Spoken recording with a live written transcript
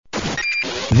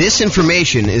This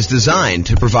information is designed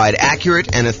to provide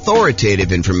accurate and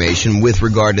authoritative information with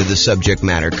regard to the subject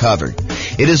matter covered.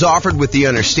 It is offered with the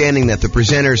understanding that the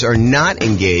presenters are not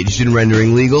engaged in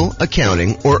rendering legal,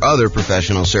 accounting, or other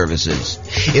professional services.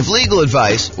 If legal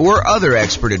advice or other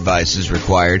expert advice is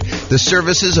required, the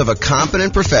services of a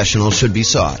competent professional should be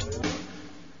sought.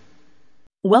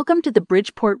 Welcome to the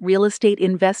Bridgeport Real Estate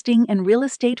Investing and Real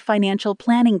Estate Financial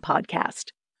Planning Podcast.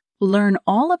 Learn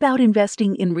all about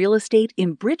investing in real estate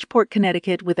in Bridgeport,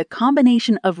 Connecticut with a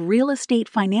combination of real estate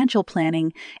financial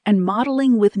planning and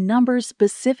modeling with numbers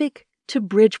specific to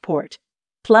Bridgeport,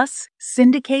 plus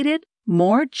syndicated,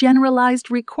 more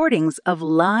generalized recordings of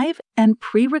live and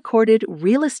pre-recorded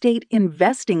real estate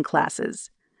investing classes.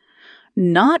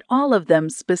 Not all of them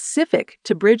specific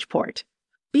to Bridgeport.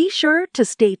 Be sure to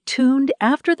stay tuned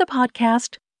after the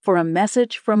podcast for a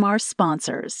message from our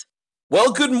sponsors.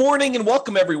 Well, good morning and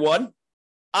welcome, everyone.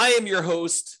 I am your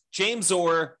host, James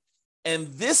Orr, and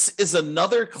this is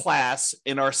another class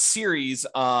in our series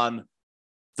on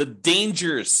the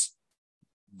dangers,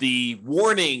 the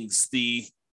warnings, the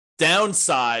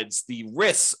downsides, the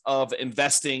risks of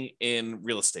investing in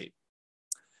real estate.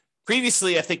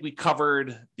 Previously, I think we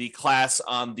covered the class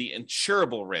on the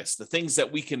insurable risk, the things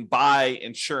that we can buy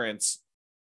insurance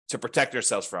to protect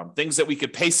ourselves from, things that we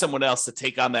could pay someone else to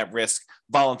take on that risk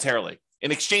voluntarily. In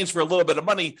exchange for a little bit of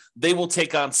money, they will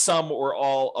take on some or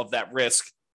all of that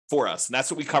risk for us. And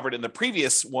that's what we covered in the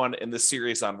previous one in this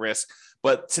series on risk.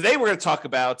 But today we're going to talk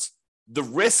about the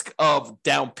risk of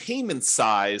down payment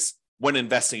size when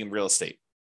investing in real estate.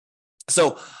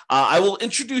 So I will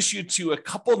introduce you to a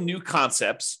couple new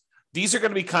concepts. These are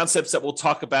going to be concepts that we'll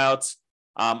talk about.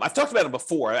 I've talked about them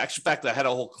before. Actually, in fact, I had a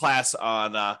whole class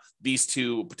on these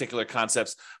two particular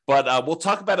concepts, but we'll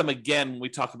talk about them again when we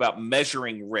talk about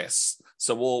measuring risks.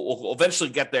 So we'll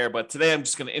eventually get there, but today I'm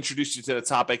just going to introduce you to the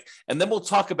topic, and then we'll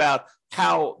talk about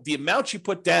how the amount you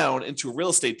put down into a real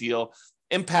estate deal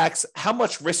impacts how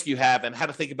much risk you have and how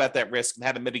to think about that risk and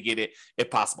how to mitigate it if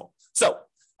possible. So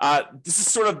this is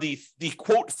sort of the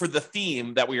quote for the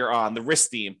theme that we are on, the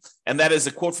risk theme, and that is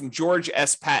a quote from George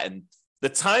S. Patton. The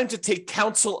time to take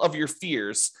counsel of your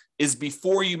fears is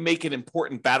before you make an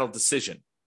important battle decision.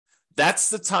 That's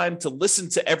the time to listen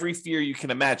to every fear you can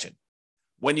imagine.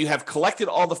 When you have collected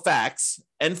all the facts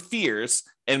and fears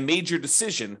and made your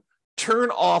decision, turn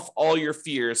off all your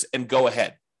fears and go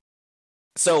ahead.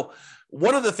 So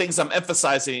one of the things I'm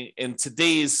emphasizing in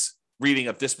today's reading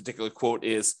of this particular quote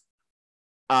is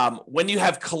when you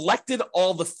have collected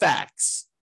all the facts.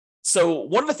 So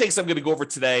one of the things I'm going to go over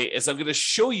today is I'm going to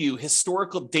show you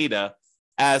historical data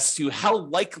as to how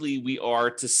likely we are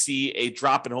to see a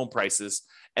drop in home prices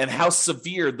and how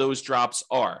severe those drops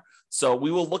are. So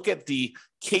we will look at the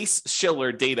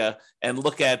Case-Shiller data and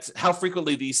look at how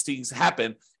frequently these things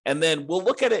happen. And then we'll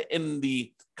look at it in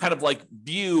the kind of like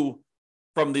view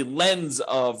from the lens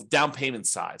of down payment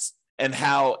size and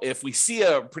how if we see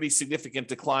a pretty significant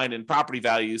decline in property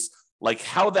values, like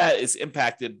how that is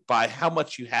impacted by how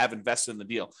much you have invested in the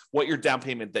deal, what your down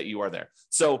payment that you are there.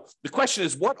 So the question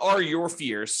is, what are your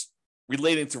fears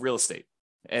relating to real estate?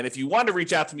 And if you want to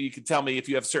reach out to me, you can tell me if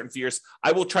you have certain fears.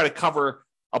 I will try to cover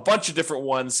a bunch of different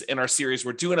ones in our series.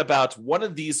 We're doing about one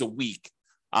of these a week.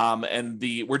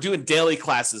 We're doing daily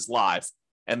classes live.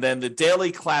 And then the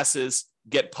daily classes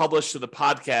get published to the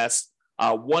podcast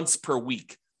once per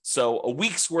week. So a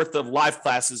week's worth of live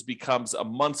classes becomes a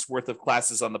month's worth of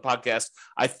classes on the podcast.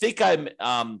 I think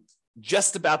I'm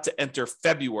just about to enter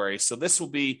February. So this will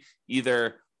be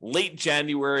either late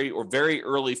January or very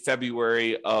early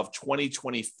February of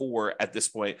 2024 at this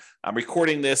point. I'm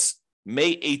recording this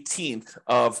May 18th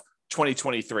of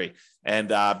 2023.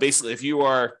 And basically, if you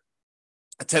are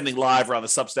attending live or on the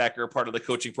Substack or part of the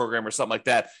coaching program or something like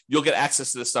that, you'll get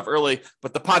access to this stuff early,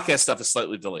 but the podcast stuff is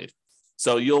slightly delayed.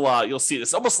 So you'll see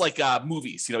this almost like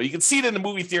movies. You know, you can see it in the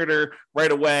movie theater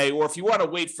right away, or if you want to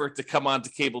wait for it to come on to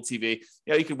cable TV,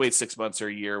 you can wait 6 months or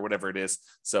a year, or whatever it is.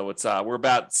 So it's we're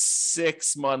about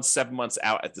 6 months, 7 months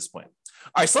out at this point.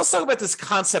 All right, so let's talk about this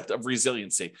concept of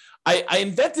resiliency. I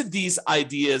invented these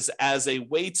ideas as a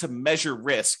way to measure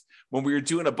risk when we were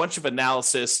doing a bunch of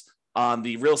analysis on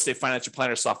the real estate financial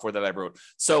planner software that I wrote.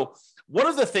 So one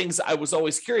of the things I was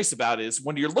always curious about is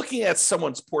when you're looking at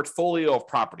someone's portfolio of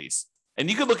properties. And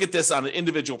you can look at this on an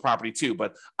individual property too,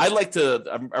 but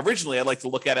originally I'd like to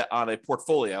look at it on a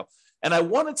portfolio. And I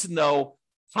wanted to know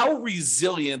how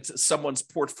resilient someone's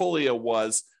portfolio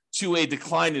was to a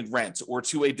decline in rent or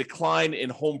to a decline in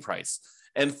home price.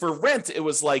 And for rent, it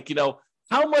was like,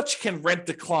 how much can rent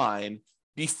decline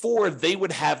before they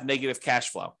would have negative cash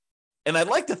flow? And I'd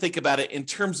like to think about it in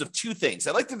terms of two things.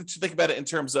 I'd like to think about it in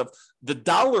terms of the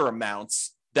dollar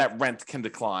amounts that rent can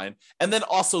decline, and then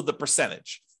also the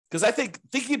percentage. Because I think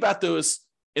thinking about those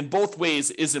in both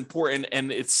ways is important,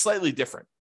 and it's slightly different.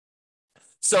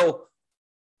 So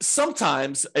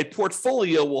sometimes a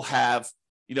portfolio will have,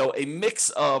 a mix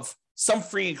of some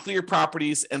free and clear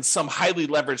properties and some highly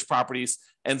leveraged properties.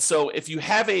 And so if you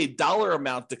have a dollar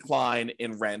amount decline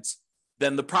in rent,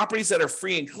 then the properties that are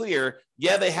free and clear,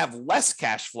 they have less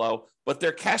cash flow, but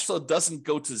their cash flow doesn't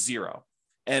go to zero.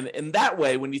 And in that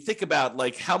way, when you think about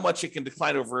like how much it can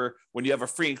decline over when you have a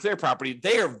free and clear property,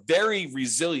 they are very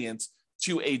resilient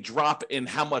to a drop in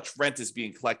how much rent is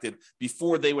being collected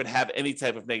before they would have any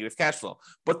type of negative cash flow.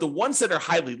 But the ones that are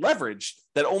highly leveraged,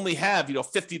 that only have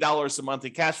 $50 a month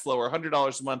in cash flow or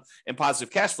 $100 a month in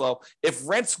positive cash flow, if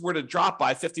rents were to drop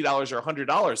by $50 or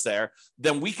 $100 there,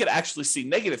 then we could actually see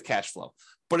negative cash flow.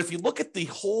 But if you look at the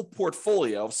whole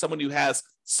portfolio of someone who has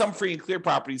some free and clear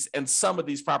properties and some of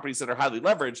these properties that are highly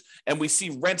leveraged, and we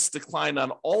see rents decline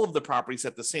on all of the properties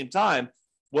at the same time,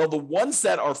 well, the ones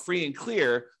that are free and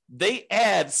clear, they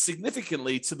add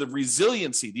significantly to the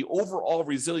resiliency, the overall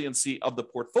resiliency of the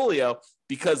portfolio,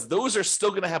 because those are still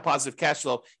going to have positive cash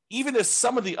flow, even if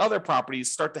some of the other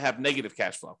properties start to have negative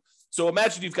cash flow. So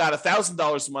imagine you've got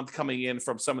 $1,000 a month coming in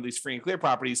from some of these free and clear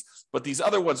properties, but these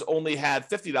other ones only had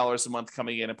 $50 a month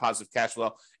coming in positive cash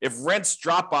flow. If rents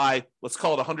drop by, let's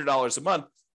call it $100 a month,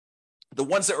 the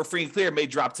ones that were free and clear may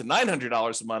drop to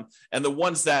 $900 a month, and the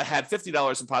ones that had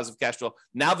 $50 in positive cash flow,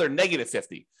 now they're negative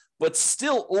 50. But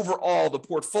still, overall, the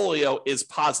portfolio is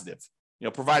positive,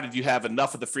 provided you have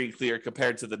enough of the free and clear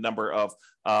compared to the number of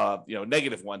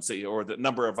negative ones or the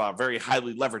number of very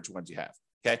highly leveraged ones you have.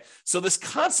 Okay, so this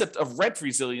concept of rent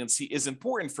resiliency is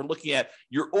important for looking at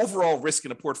your overall risk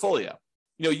in a portfolio.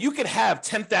 You could have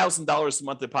 $10,000 a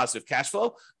month in positive cash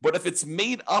flow, but if it's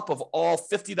made up of all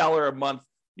 $50 a month,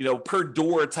 per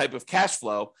door type of cash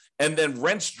flow, and then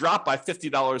rents drop by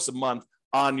 $50 a month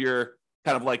on your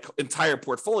kind of like entire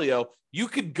portfolio, you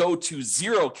could go to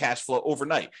zero cash flow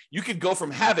overnight. You could go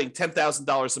from having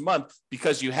 $10,000 a month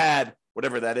because you had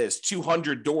whatever that is,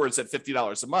 200 doors at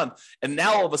 $50 a month. And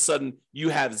now all of a sudden you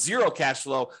have zero cash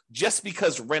flow just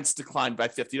because rents declined by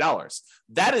 $50.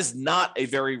 That is not a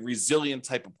very resilient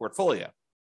type of portfolio.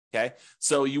 Okay.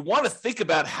 So you want to think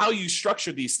about how you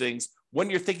structure these things when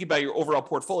you're thinking about your overall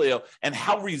portfolio and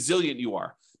how resilient you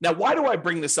are. Now, why do I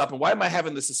bring this up and why am I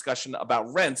having this discussion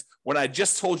about rent when I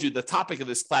just told you the topic of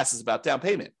this class is about down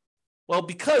payment? Well,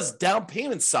 because down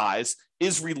payment size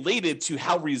is related to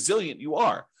how resilient you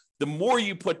are. The more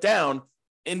you put down,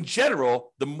 in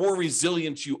general, the more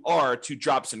resilient you are to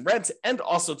drops in rent and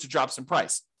also to drops in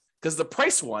price. Because the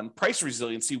price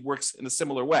resiliency works in a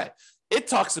similar way. It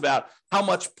talks about how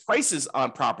much prices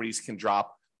on properties can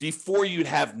drop before you'd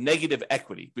have negative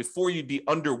equity, before you'd be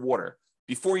underwater,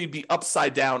 before you'd be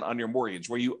upside down on your mortgage,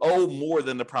 where you owe more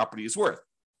than the property is worth.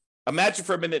 Imagine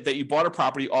for a minute that you bought a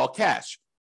property all cash.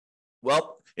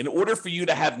 Well, in order for you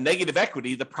to have negative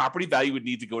equity, the property value would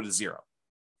need to go to zero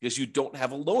because you don't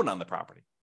have a loan on the property.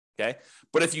 Okay.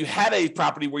 But if you had a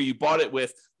property where you bought it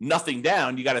with nothing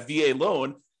down, you got a VA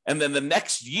loan, and then the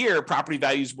next year property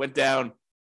values went down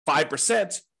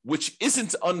 5%, which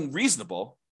isn't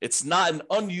unreasonable. It's not an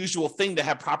unusual thing to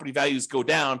have property values go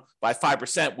down by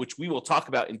 5%, which we will talk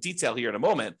about in detail here in a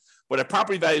moment. But if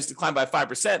property values decline by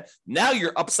 5%, now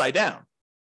you're upside down.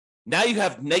 Now you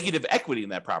have negative equity in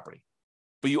that property,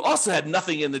 but you also had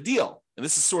nothing in the deal. And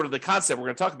this is sort of the concept we're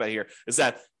going to talk about here, is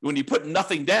that when you put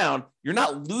nothing down, you're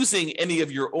not losing any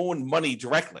of your own money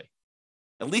directly,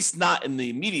 at least not in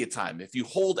the immediate time. If you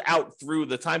hold out through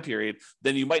the time period,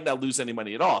 then you might not lose any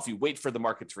money at all if you wait for the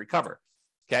market to recover.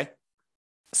 Okay.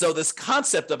 So this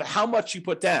concept of how much you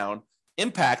put down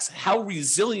impacts how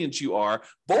resilient you are,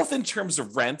 both in terms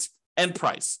of rent and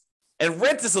price. And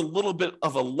rent is a little bit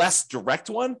of a less direct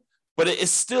one, but it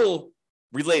is still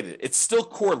related. It's still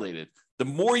correlated. The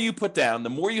more you put down, the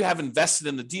more you have invested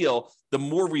in the deal, the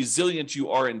more resilient you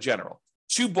are in general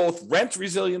to both rent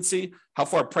resiliency, how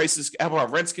far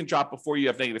rents can drop before you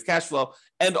have negative cash flow,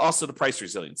 and also the price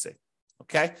resiliency.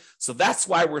 Okay, so that's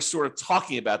why we're sort of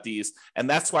talking about these, and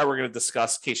that's why we're going to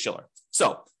discuss Case-Shiller.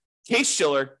 So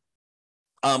Case-Shiller,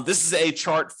 this is a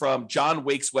chart from John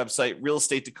Wake's website,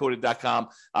 realestateDecoded.com.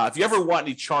 If you ever want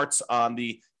any charts on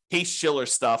the Case-Shiller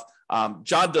stuff,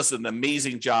 John does an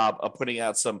amazing job of putting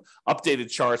out some updated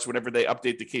charts. Whenever they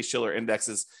update the Case-Shiller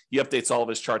indexes, he updates all of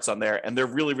his charts on there, and they're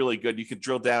really, really good. You can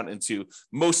drill down into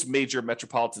most major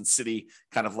metropolitan city,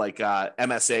 kind of like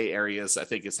MSA areas, I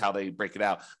think is how they break it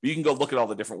out. But you can go look at all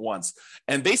the different ones.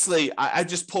 And basically, I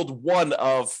just pulled one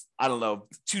of, I don't know,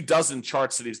 24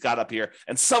 charts that he's got up here.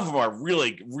 And some of them are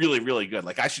really, really, really good.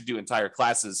 Like I should do entire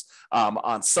classes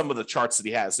on some of the charts that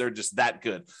he has. They're just that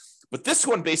good. But this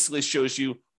one basically shows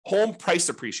you home price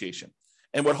appreciation.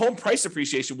 And what home price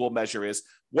appreciation will measure is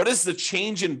what is the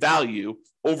change in value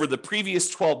over the previous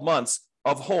 12 months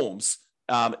of homes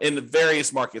in the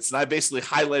various markets. And I basically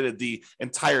highlighted the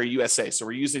entire USA. So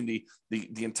we're using the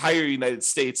entire United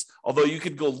States, although you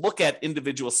could go look at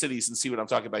individual cities and see what I'm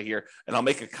talking about here. And I'll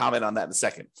make a comment on that in a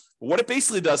second. But what it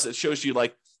basically does, it shows you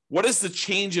like, what is the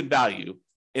change in value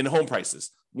in home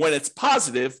prices? When it's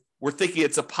positive, we're thinking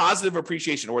it's a positive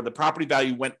appreciation or the property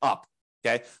value went up.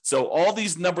 Okay. So all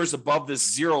these numbers above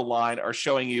this zero line are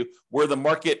showing you where the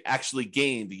market actually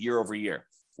gained year over year,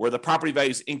 where the property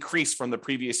values increased from the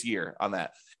previous year on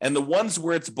that. And the ones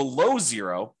where it's below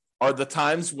zero are the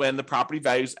times when the property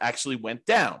values actually went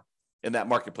down in that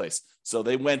marketplace. So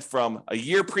they went from a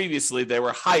year previously, they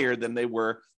were higher than they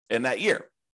were in that year.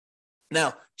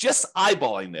 Now, just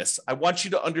eyeballing this, I want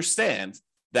you to understand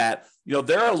that,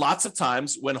 there are lots of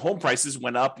times when home prices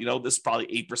went up, this is probably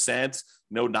 8%,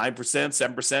 9%,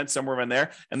 7%, somewhere in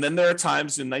there. And then there are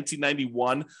times in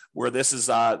 1991 where this is,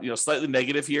 slightly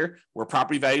negative here, where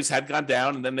property values had gone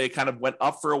down and then they kind of went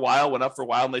up for a while,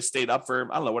 and they stayed up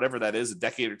for, I don't know, whatever that is, a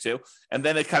decade or two. And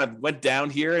then it kind of went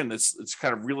down here and it's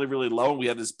kind of really, really low. And we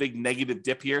had this big negative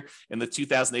dip here in the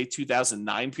 2008,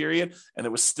 2009 period. And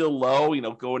it was still low,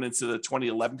 going into the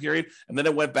 2011 period. And then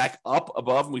it went back up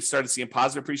above and we started seeing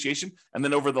positive appreciation. And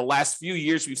then over the last few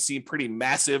years, we've seen pretty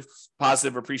massive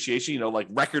positive appreciation, like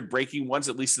record-breaking ones,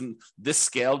 at least in this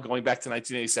scale, going back to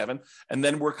 1987. And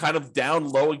then we're kind of down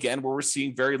low again, where we're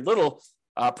seeing very little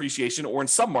appreciation, or in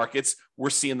some markets, we're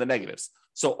seeing the negatives.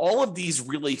 So all of these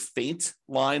really faint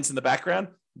lines in the background,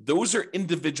 those are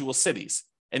individual cities.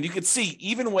 And you can see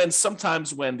even when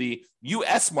sometimes when the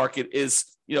U.S. market is,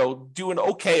 doing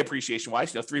okay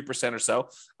appreciation-wise, 3% or so,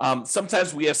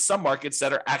 sometimes we have some markets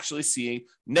that are actually seeing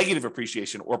negative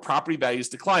appreciation or property values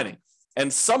declining.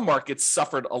 And some markets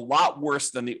suffered a lot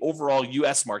worse than the overall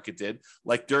U.S. market did.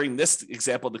 Like during this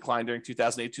example decline during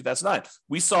 2008, 2009,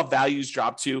 we saw values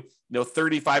drop to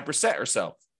 35% or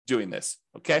so doing this.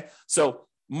 Okay, so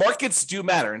markets do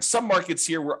matter, and some markets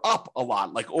here were up a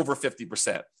lot, like over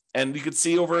 50%. And you could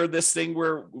see over this thing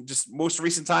where just most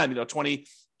recent time,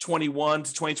 2021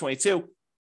 to 2022,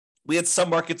 we had some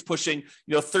markets pushing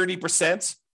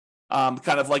 30%.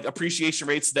 Kind of like appreciation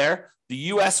rates there. The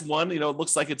U.S. one, it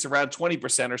looks like it's around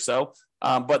 20% or so,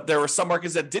 but there were some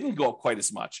markets that didn't go up quite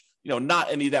as much.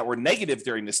 Not any that were negative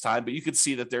during this time, but you could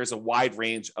see that there's a wide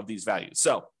range of these values.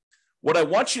 So what I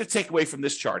want you to take away from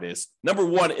this chart is, number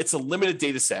one, it's a limited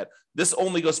data set. This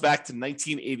only goes back to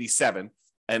 1987.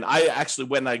 And I actually,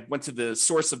 when I went to the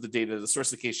source of the data, the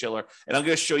source of Case-Shiller, and I'm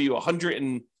going to show you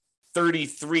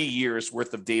 133 years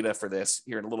worth of data for this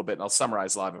here in a little bit, and I'll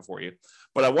summarize a lot of it for you.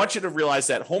 But I want you to realize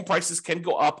that home prices can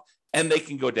go up and they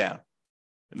can go down.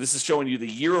 And this is showing you the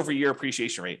year-over-year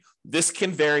appreciation rate. This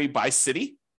can vary by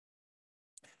city.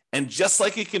 And just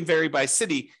like it can vary by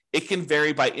city, it can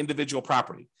vary by individual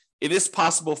property. It is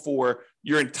possible for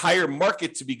your entire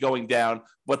market to be going down,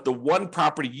 but the one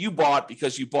property you bought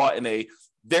because you bought in a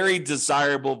very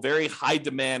desirable, very high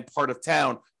demand part of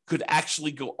town could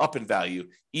actually go up in value,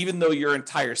 even though your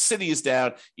entire city is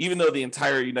down, even though the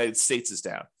entire United States is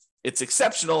down. It's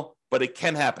exceptional, but it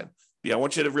can happen. I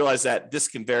want you to realize that this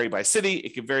can vary by city,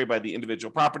 it can vary by the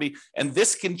individual property, and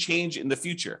this can change in the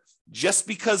future. Just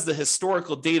because the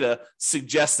historical data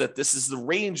suggests that this is the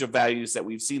range of values that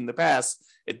we've seen in the past,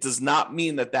 it does not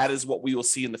mean that that is what we will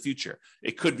see in the future.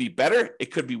 It could be better,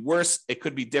 it could be worse, it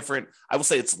could be different. I will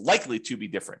say it's likely to be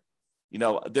different.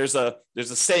 There's a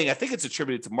saying, I think it's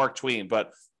attributed to Mark Twain,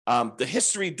 but the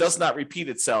history does not repeat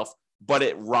itself, but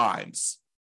it rhymes.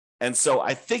 And so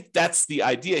I think that's the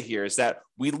idea here, is that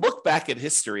we look back at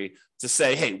history to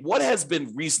say, hey, what has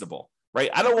been reasonable, right?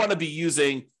 I don't want to be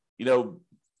using,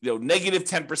 negative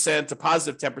 10% to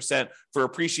positive 10% for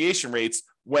appreciation rates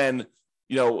when,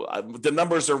 the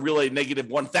numbers are really negative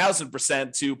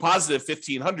 1,000% to positive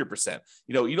 1,500%.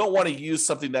 You don't want to use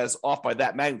something that is off by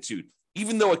that magnitude.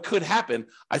 Even though it could happen,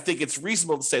 I think it's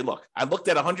reasonable to say, look, I looked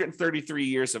at 133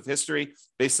 years of history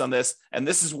based on this, and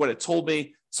this is what it told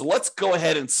me. So let's go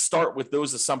ahead and start with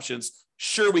those assumptions.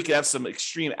 Sure, we could have some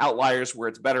extreme outliers where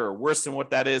it's better or worse than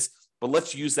what that is, but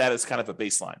let's use that as kind of a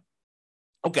baseline.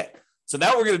 Okay, So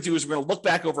now what we're going to do is we're going to look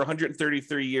back over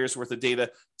 133 years worth of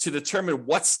data to determine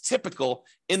what's typical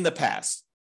in the past.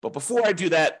 But before I do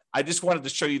that, I just wanted to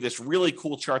show you this really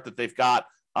cool chart that they've got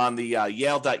on the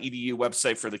Yale.edu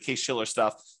website for the Case-Shiller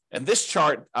stuff. And this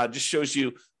chart just shows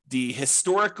you the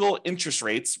historical interest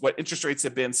rates, what interest rates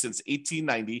have been since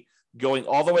 1890, going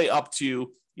all the way up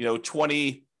to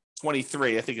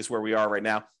 2023, I think is where we are right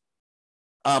now.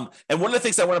 And one of the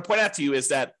things I want to point out to you is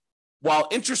that while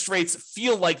interest rates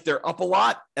feel like they're up a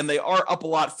lot, and they are up a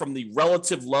lot from the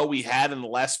relative low we had in the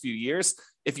last few years,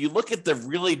 if you look at the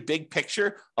really big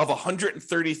picture of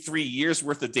 133 years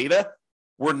worth of data,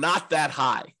 we're not that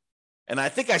high. And I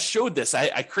think I showed this.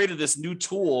 I created this new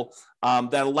tool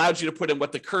that allowed you to put in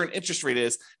what the current interest rate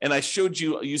is. And I showed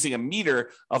you using a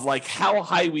meter of like how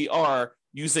high we are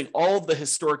using all of the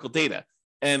historical data.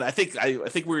 And I think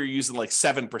we were using like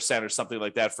 7% or something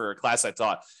like that for a class I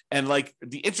taught. And like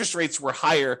the interest rates were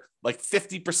higher like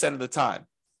 50% of the time.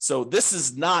 So this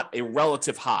is not a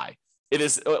relative high. It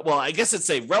is, well, I guess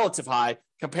it's a relative high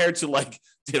compared to like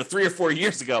 3 or 4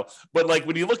 years ago. But like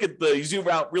when you look at you zoom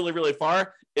out really, really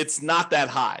far, it's not that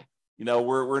high.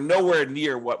 We're nowhere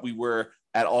near what we were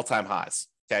at all-time highs.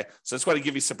 Okay. So I just want to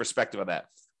give you some perspective on that.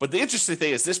 But the interesting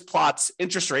thing is this plots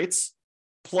interest rates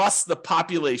plus the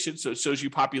population. So it shows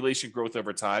you population growth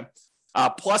over time.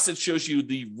 Plus it shows you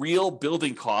the real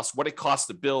building costs, what it costs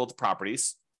to build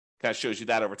properties. Kind of shows you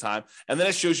that over time. And then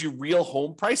it shows you real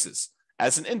home prices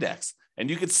as an index. And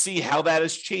you can see how that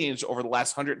has changed over the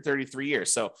last 133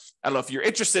 years. So I don't know if you're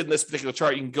interested in this particular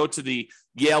chart, you can go to the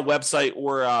Yale website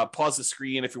or pause the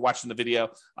screen if you're watching the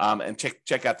video and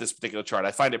check out this particular chart.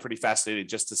 I find it pretty fascinating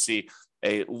just to see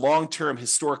a long-term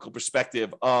historical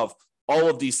perspective of all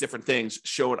of these different things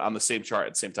shown on the same chart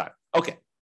at the same time. Okay.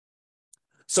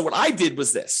 So what I did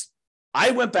was this.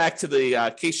 I went back to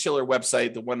the Case-Shiller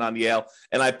website, the one on Yale,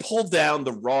 and I pulled down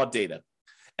the raw data.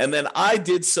 And then I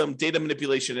did some data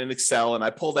manipulation in Excel, and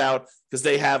I pulled out, because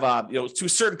they have, to a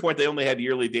certain point, they only had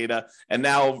yearly data. And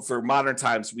now for modern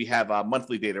times, we have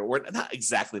monthly data, or not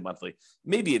exactly monthly.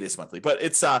 Maybe it is monthly, but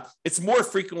it's more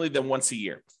frequently than once a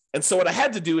year. And so what I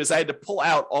had to do is I had to pull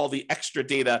out all the extra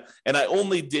data, and I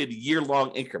only did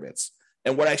year-long increments.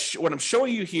 And what I'm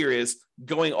showing you here is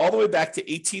going all the way back to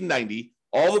 1890,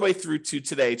 all the way through to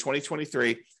today,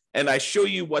 2023. And I show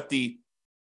you what the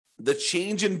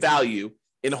change in value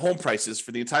in home prices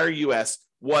for the entire US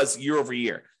was year over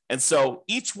year. And so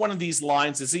each one of these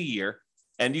lines is a year.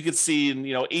 And you can see in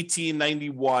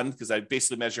 1891, because I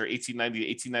basically measure 1890 to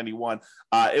 1891,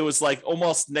 it was like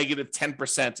almost negative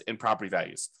 10% in property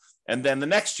values. And then the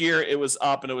next year it was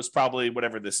up, and it was probably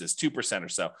whatever this is, 2% or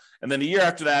so. And then the year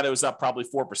after that, it was up probably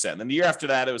 4%. And then the year after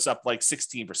that, it was up like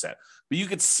 16%. But you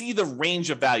could see the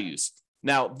range of values.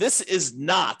 Now, this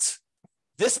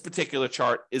particular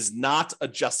chart is not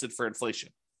adjusted for inflation.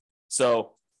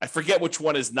 So I forget which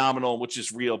one is nominal, which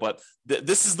is real, but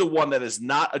this is the one that is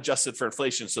not adjusted for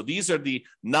inflation. So these are the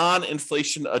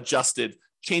non-inflation adjusted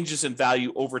changes in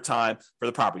value over time for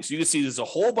the property. So you can see there's a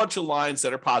whole bunch of lines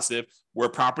that are positive where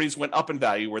properties went up in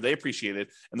value, where they appreciated.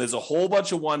 And there's a whole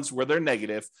bunch of ones where they're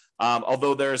negative.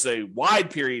 Although there's a wide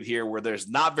period here where there's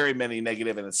not very many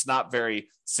negative, and it's not very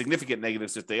significant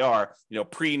negatives if they are,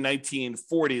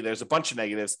 pre-1940, there's a bunch of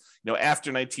negatives,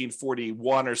 after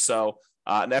 1941 or so,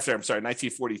 and after,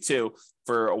 1942,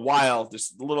 for a while,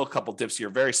 there's a little couple dips here,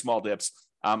 very small dips.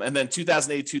 And then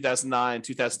 2008, 2009,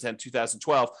 2010,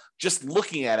 2012, just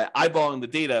looking at it, eyeballing the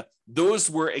data,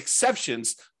 those were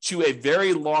exceptions to a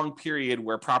very long period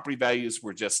where property values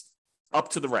were just up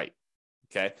to the right.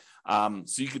 Okay.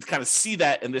 So you could kind of see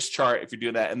that in this chart if you're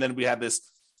doing that. And then we have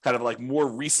this kind of like more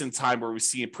recent time where we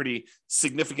see a pretty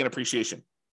significant appreciation.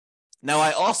 Now,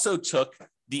 I also took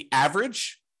the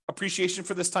average appreciation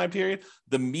for this time period,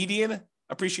 the median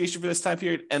appreciation for this time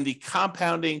period, and the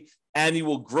compounding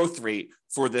annual growth rate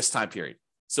for this time period.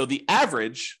 So the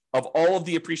average of all of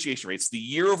the appreciation rates, the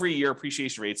year over year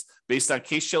appreciation rates based on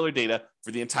Case-Shiller data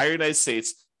for the entire United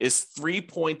States is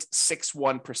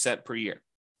 3.61% per year.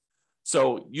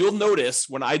 So you'll notice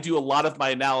when I do a lot of my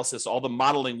analysis, all the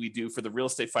modeling we do for the real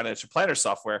estate financial planner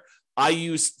software, I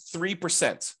use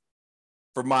 3%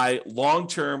 for my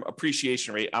long-term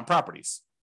appreciation rate on properties.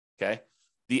 Okay.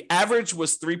 The average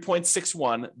was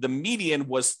 3.61. The median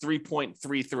was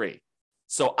 3.33.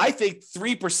 So I think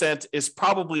 3% is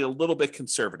probably a little bit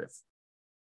conservative.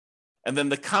 And then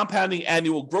the compounding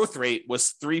annual growth rate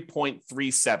was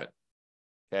 3.37.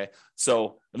 Okay.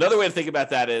 So another way to think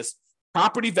about that is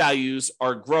property values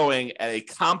are growing at a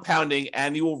compounding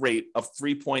annual rate of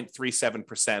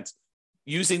 3.37%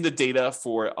 using the data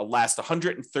for the last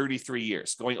 133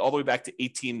 years, going all the way back to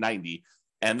 1890.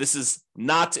 And this is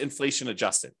not inflation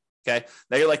adjusted. Okay.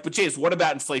 Now you're like, but James, what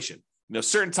about inflation?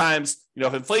 Certain times,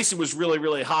 if inflation was really,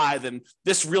 really high, then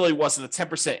this really wasn't a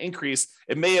 10% increase.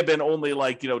 It may have been only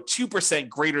 2%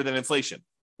 greater than inflation.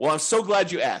 Well, I'm so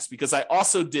glad you asked, because I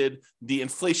also did the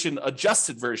inflation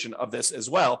adjusted version of this as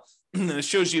well. And it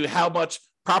shows you how much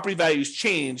property values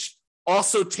changed,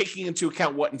 also taking into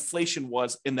account what inflation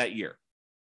was in that year.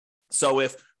 So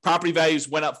if property values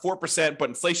went up 4%, but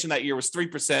inflation that year was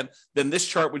 3%, then this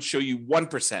chart would show you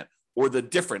 1%, or the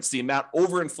difference, the amount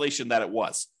over inflation that it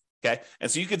was. Okay. And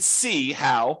so you can see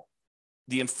how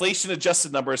the inflation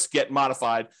adjusted numbers get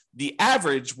modified. The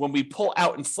average when we pull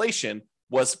out inflation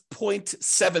was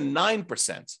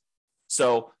 0.79%.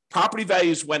 So property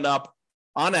values went up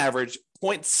on average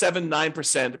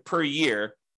 0.79% per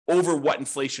year over what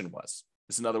inflation was,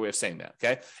 is another way of saying that.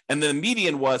 Okay. And then the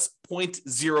median was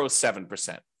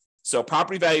 0.07%. So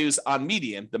property values on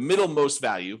median, the middlemost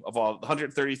value of all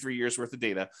 133 years worth of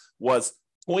data, was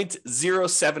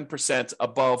 0.07%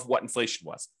 above what inflation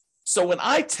was. So when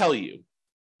I tell you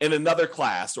in another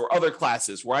class or other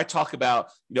classes where I talk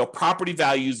about, property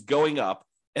values going up,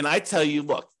 and I tell you,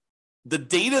 look, the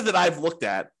data that I've looked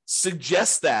at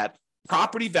suggests that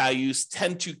property values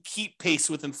tend to keep pace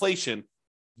with inflation,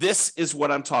 this is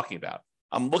what I'm talking about.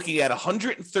 I'm looking at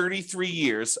 133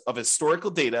 years of historical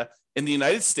data in the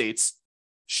United States.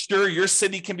 Sure, your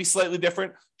city can be slightly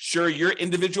different. Sure, your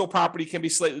individual property can be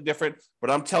slightly different.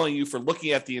 But I'm telling you, for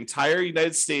looking at the entire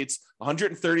United States,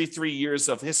 133 years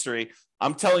of history,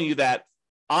 I'm telling you that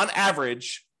on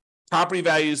average, property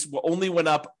values only went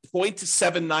up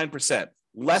 0.79%,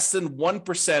 less than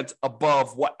 1%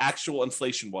 above what actual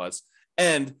inflation was.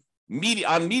 And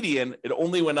on median, it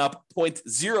only went up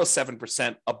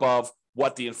 0.07% above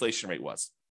what the inflation rate was.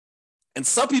 And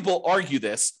some people argue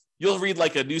this. You'll read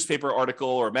like a newspaper article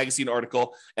or a magazine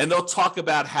article, and they'll talk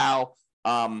about how,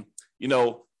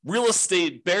 real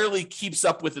estate barely keeps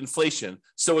up with inflation,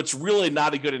 so it's really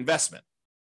not a good investment.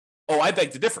 Oh, I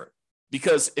beg to differ,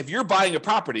 because if you're buying a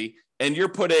property and you're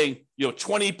putting,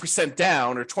 20%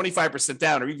 down or 25%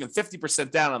 down or even 50%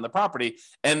 down on the property,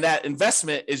 and that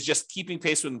investment is just keeping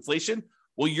pace with inflation,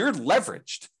 well, you're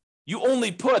leveraged. You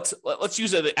only put, let's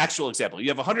use an actual example. You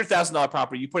have a $100,000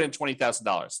 property, you put in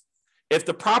 $20,000.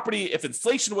 If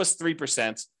inflation was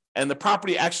 3% and the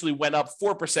property actually went up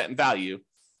 4% in value,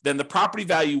 then the property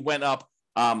value went up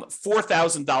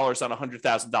 $4,000 on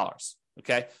 $100,000.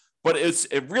 Okay. But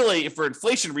it really, for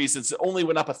inflation reasons, it only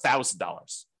went up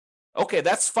 $1,000. Okay.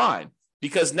 That's fine,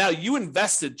 because now you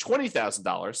invested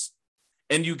 $20,000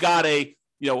 and you got a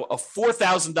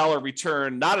 $4,000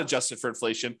 return, not adjusted for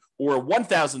inflation, or a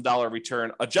 $1,000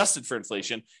 return adjusted for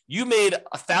inflation. You made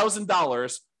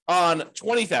 $1,000 on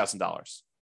 $20,000.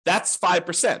 That's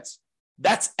 5%.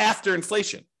 That's after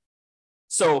inflation.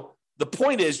 So the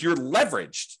point is, you're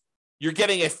leveraged. You're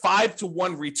getting a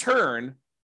 5-to-1 return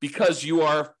because you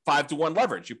are 5-to-1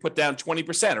 leverage. You put down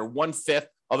 20% or 1/5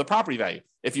 of the property value.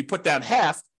 If you put down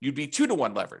half, you'd be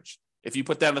 2-to-1 leverage. If you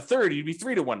put down a third, you'd be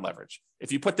 3-to-1 leverage.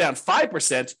 If you put down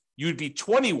 5%, you'd be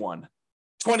 20-to-1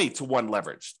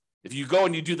 leveraged. If you go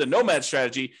and you do the nomad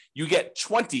strategy, you get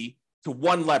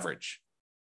 20-to-1 leverage.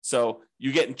 So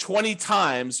you're getting 20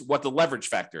 times what the leverage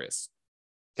factor is.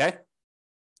 Okay.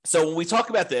 So when we talk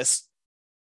about this,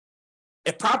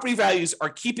 if property values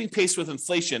are keeping pace with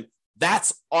inflation,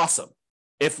 that's awesome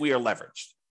if we are leveraged,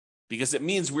 because it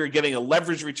means we're getting a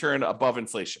leverage return above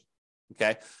inflation.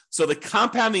 Okay. So the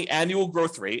compounding annual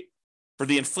growth rate for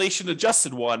the inflation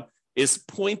adjusted one is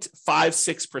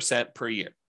 0.56% per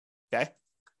year. Okay.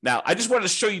 Now, I just wanted to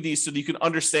show you these so that you can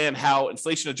understand how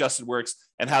inflation adjusted works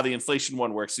and how the inflation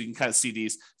one works. So you can kind of see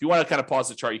these. If you want to kind of pause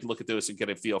the chart, you can look at those and get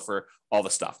a feel for all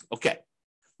the stuff. Okay.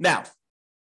 Now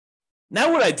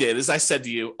what I did is I said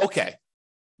to you, okay,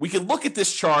 we can look at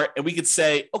this chart and we could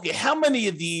say, okay, how many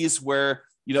of these were,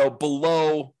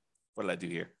 below, what did I do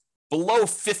here? Below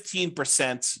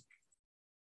 15%.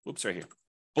 Oops, right here.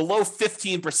 Below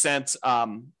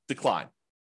 15% decline.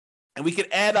 And we could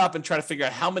add up and try to figure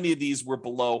out how many of these were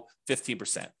below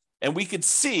 15%. And we could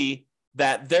see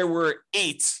that there were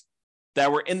 8 that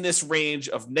were in this range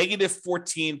of negative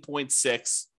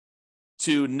 14.6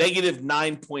 to negative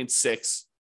 9.6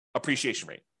 appreciation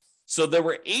rate. So there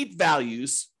were 8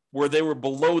 values where they were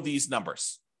below these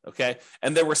numbers. Okay.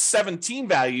 And there were 17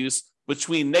 values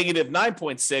between negative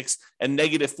 9.6 and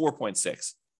negative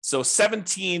 4.6. So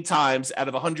 17 times out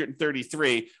of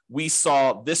 133, we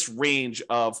saw this range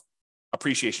of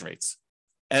appreciation rates.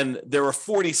 And there were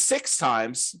 46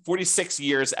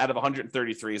 years out of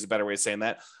 133 is a better way of saying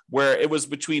that, where it was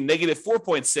between negative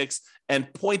 4.6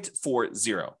 and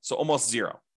 0.40. So almost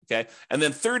zero. Okay. And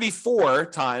then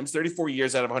 34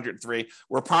 years out of 103,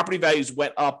 where property values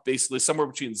went up basically somewhere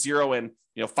between 0 and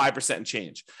 5% and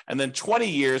change. And then 20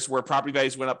 years where property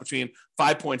values went up between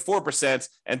 5.4%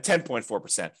 and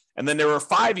 10.4%. And then there were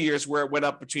 5 years where it went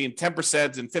up between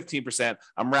 10% and 15%.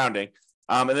 I'm rounding.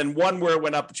 And then one where it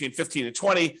went up between 15 and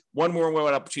 20, one where it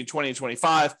went up between 20 and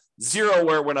 25, 0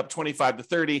 where it went up 25 to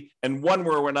 30, and one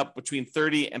where it went up between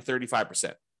 30 and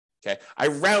 35%. Okay. I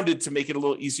rounded to make it a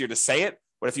little easier to say it.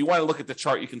 But if you want to look at the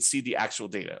chart, you can see the actual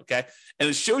data, okay? And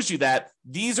it shows you that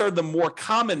these are the more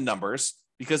common numbers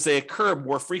because they occur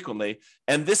more frequently.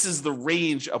 And this is the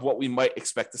range of what we might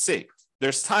expect to see.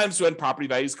 There's times when property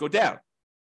values go down.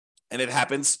 And it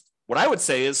happens, what I would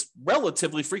say is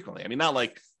relatively frequently. I mean, not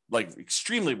like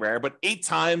extremely rare, but 8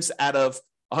 times out of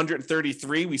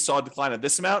 133, we saw a decline of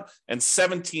this amount, and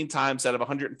 17 times out of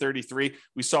 133,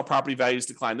 we saw property values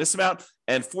decline this amount,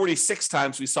 and 46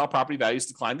 times we saw property values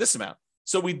decline this amount.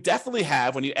 So we definitely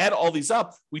have, when you add all these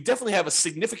up, we definitely have a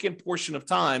significant portion of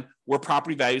time where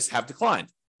property values have declined.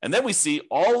 And then we see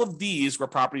all of these where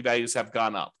property values have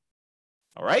gone up.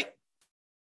 All right.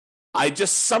 I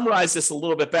just summarized this a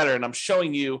little bit better, and I'm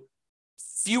showing you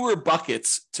fewer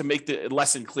buckets to make the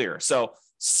lesson clear. So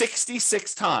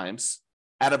 66 times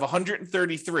out of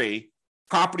 133,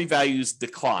 property values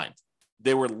declined.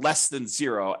 They were less than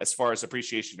 0 as far as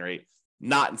appreciation rate,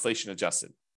 not inflation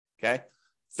adjusted. Okay.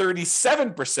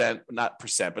 37%, not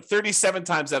percent, but 37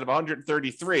 times out of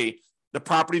 133, the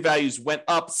property values went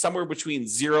up somewhere between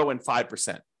 0 and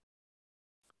 5%.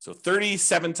 So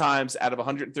 37 times out of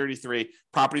 133,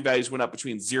 property values went up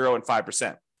between 0 and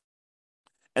 5%.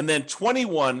 And then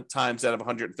 21 times out of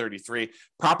 133,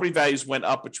 property values went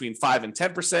up between 5 and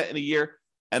 10% in a year.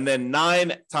 And then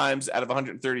 9 times out of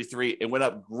 133, it went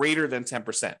up greater than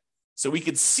 10%. So we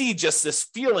could see just this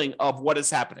feeling of what is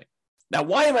happening. Now,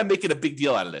 why am I making a big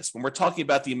deal out of this when we're talking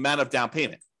about the amount of down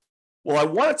payment? Well, I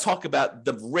want to talk about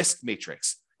the risk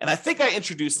matrix. And I think I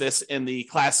introduced this in the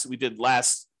class we did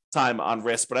last time on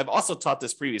risk, but I've also taught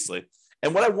this previously.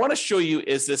 And what I want to show you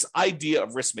is this idea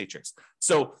of risk matrix.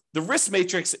 So the risk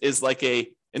matrix is like in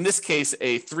this case,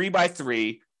 a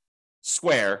 3x3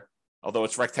 square, although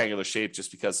it's rectangular shape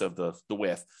just because of the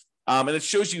width. And it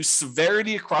shows you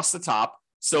severity across the top.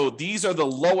 So these are the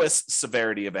lowest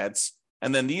severity events.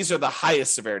 And then these are the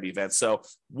highest severity events. So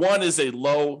 1 is a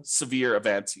low severe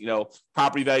event,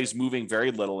 property values moving very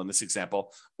little in this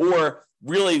example, or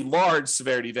really large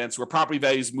severity events where property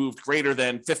values moved greater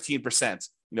than 15%,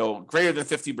 greater than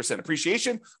 15%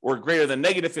 appreciation or greater than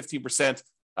negative 15%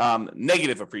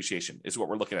 negative appreciation is what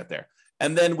we're looking at there.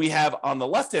 And then we have on the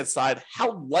left-hand side,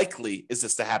 how likely is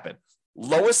this to happen?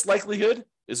 Lowest likelihood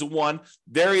is a 1,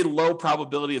 very low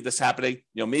probability of this happening,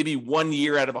 maybe 1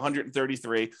 year out of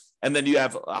 133. And then you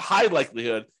have a high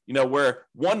likelihood, where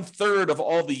 1/3 of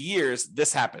all the years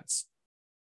this happens.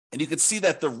 And you can see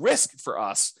that the risk for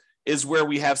us is where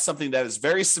we have something that is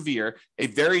very severe, a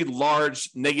very large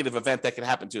negative event that can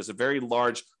happen to us, a very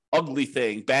large, ugly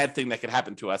thing, bad thing that can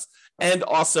happen to us. And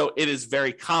also it is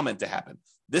very common to happen.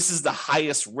 This is the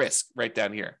highest risk right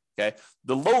down here. Okay.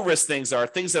 The low risk things are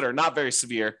things that are not very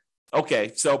severe.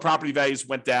 Okay. So property values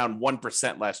went down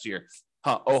 1% last year.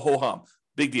 Oh, ho hum.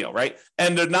 Big deal, right?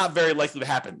 And they're not very likely to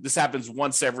happen. This happens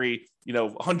once every,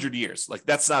 100 years. Like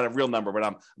that's not a real number, but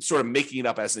I'm sort of making it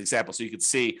up as an example. So you can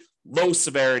see low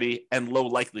severity and low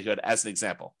likelihood as an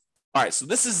example. All right. So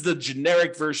this is the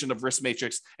generic version of risk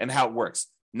matrix and how it works.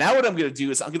 Now what I'm going to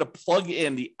do is I'm going to plug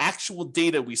in the actual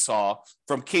data we saw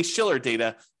from Case-Shiller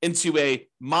data into a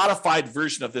modified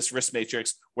version of this risk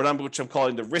matrix, which I'm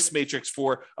calling the risk matrix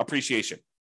for appreciation.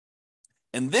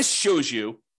 And this shows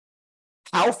you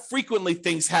how frequently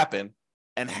things happen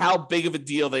and how big of a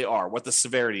deal they are, what the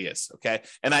severity is, okay?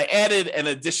 And I added an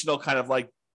additional kind of like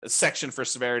a section for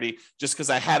severity just because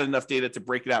I had enough data to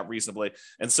break it out reasonably.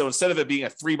 And so instead of it being a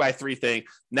 3x3 thing,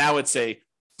 now it's a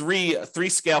three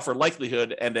scale for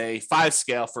likelihood and a 5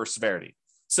 scale for severity.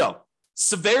 So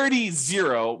severity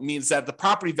 0 means that the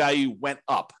property value went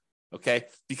up, okay?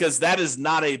 Because that is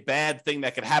not a bad thing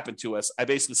that could happen to us. I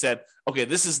basically said, okay,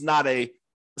 this is not a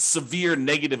severe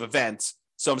negative event.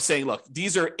 So I'm saying, look,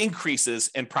 these are increases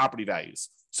in property values.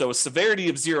 So a severity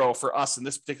of 0 for us in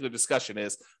this particular discussion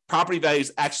is property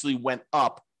values actually went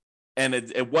up and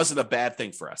it wasn't a bad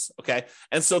thing for us, okay?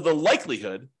 And so the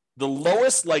likelihood, the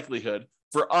lowest likelihood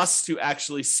for us to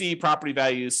actually see property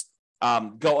values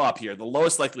go up here, the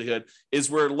lowest likelihood is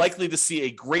we're likely to see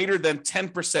a greater than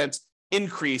 10%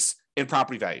 increase in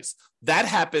property values. That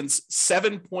happens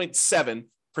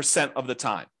 7.7% of the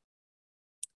time.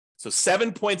 So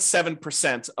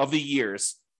 7.7% of the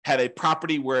years had a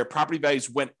property where property values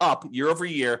went up year over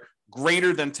year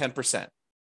greater than 10%.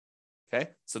 Okay,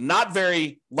 so not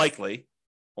very likely,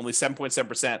 only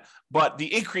 7.7%, but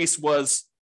the increase was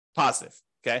positive.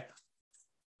 Okay,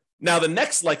 now the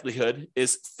next likelihood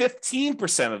is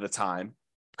 15% of the time,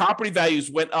 property values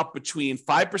went up between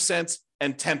 5%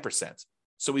 and 10%.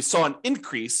 So we saw an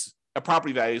increase of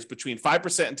property values between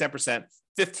 5% and 10%,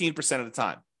 15% of the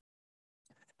time.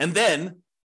 And then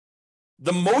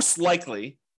the most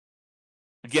likely,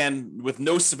 again, with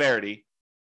no severity,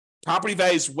 property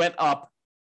values went up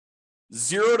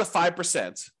 0 to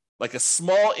 5%, like a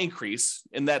small increase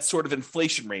in that sort of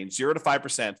inflation range, 0 to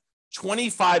 5%,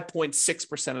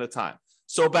 25.6% of the time.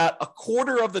 So about a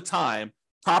quarter of the time,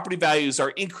 property values are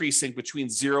increasing between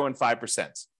 0 and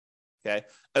 5%. Okay.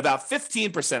 About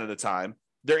 15% of the time,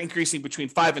 they're increasing between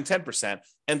 5 and 10%,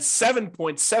 and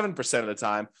 7.7% of the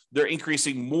time, they're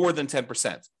increasing more than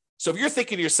 10%. So if you're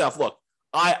thinking to yourself, look,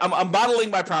 I'm modeling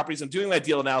my properties, I'm doing my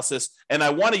deal analysis, and I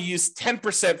want to use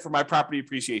 10% for my property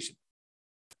appreciation.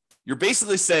 You're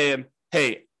basically saying,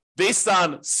 hey, based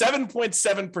on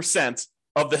 7.7%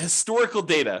 of the historical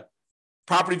data,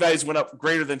 property values went up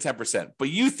greater than 10%. But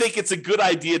you think it's a good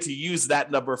idea to use that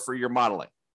number for your modeling,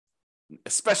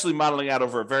 especially modeling out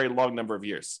over a very long number of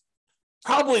years.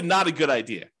 Probably not a good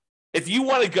idea. If you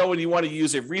want to go and you want to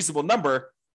use a reasonable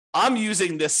number, I'm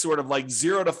using this sort of like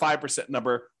 0 to 5%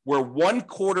 number where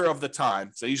 1/4 of the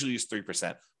time, so I usually use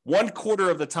 3%, 1/4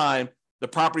 of the time, the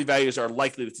property values are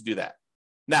likely to do that.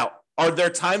 Now, are there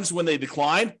times when they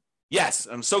decline? Yes.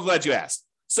 I'm so glad you asked.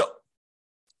 So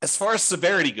as far as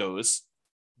severity goes,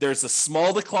 there's a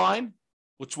small decline,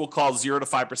 which we'll call 0 to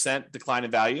 5% decline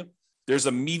in value. There's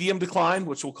a medium decline,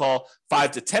 which we'll call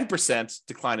 5 to 10%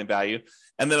 decline in value.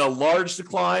 And then a large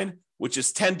decline, which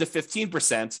is 10 to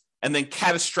 15%, and then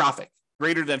catastrophic,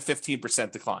 greater than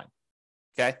 15% decline.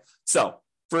 Okay. So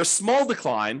for a small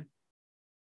decline,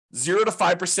 0 to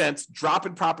 5% drop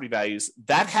in property values,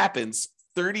 that happens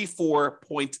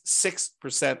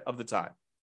 34.6% of the time.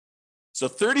 So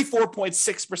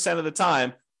 34.6% of the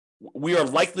time, we are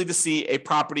likely to see a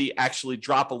property actually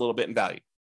drop a little bit in value.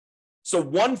 So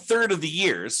 1/3 of the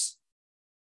years,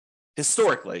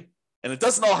 historically, and it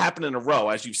doesn't all happen in a row,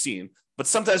 as you've seen, but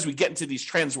sometimes we get into these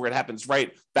trends where it happens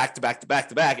right back to back to back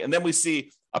to back, and then we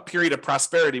see a period of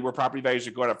prosperity where property values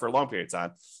are going up for a long period of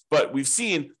time. But we've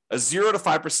seen a 0 to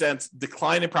 5%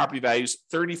 decline in property values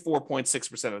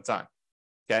 34.6% of the time.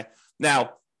 Okay.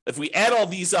 Now, if we add all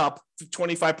these up,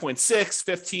 25.6,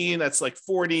 15, that's like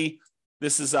 40.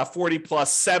 This is 40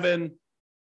 plus 7.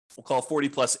 We'll call 40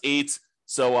 plus 8.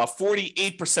 So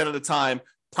 48% of the time,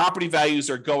 property values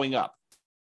are going up.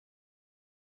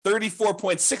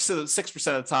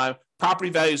 34.6% of the time, property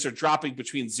values are dropping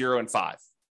between 0 and 5.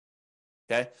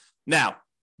 Okay. Now,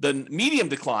 the medium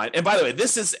decline, and by the way,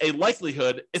 this is a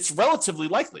likelihood, it's relatively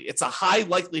likely. It's a high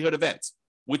likelihood event,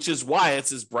 which is why it's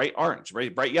this bright orange,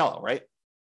 right? Bright yellow, right?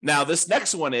 Now, this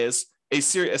next one is a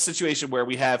situation where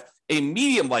we have a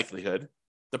medium likelihood.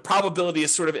 The probability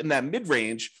is sort of in that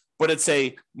mid-range, but it's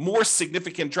a more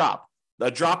significant drop, a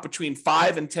drop between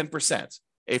 5 and 10%.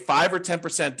 A 5 or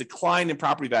 10% decline in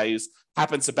property values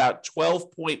happens about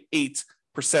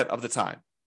 12.8% of the time.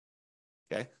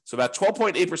 Okay, so about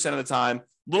 12.8% of the time, a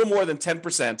little more than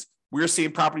 10%, we're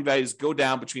seeing property values go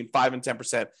down between 5 and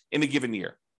 10% in a given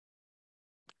year.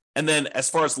 And then as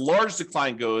far as large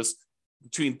decline goes,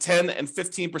 between 10 and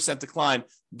 15% decline,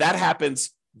 that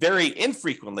happens very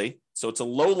infrequently. So it's a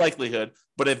low likelihood,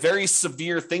 but a very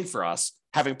severe thing for us,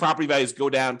 having property values go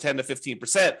down 10 to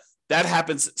 15%. That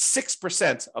happens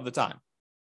 6% of the time.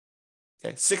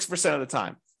 Okay, 6% of the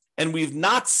time. And we've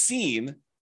not seen,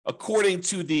 according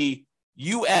to the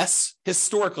US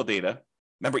historical data,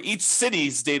 remember each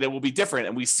city's data will be different,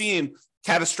 and we've seen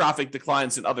catastrophic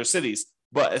declines in other cities.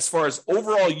 But as far as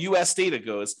overall US data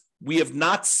goes, we have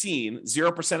not seen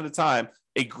 0% of the time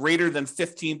a greater than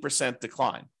 15%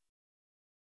 decline,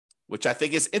 which I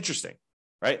think is interesting,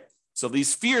 right? So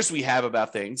these fears we have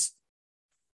about things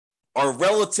are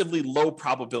relatively low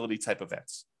probability type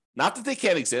events. Not that they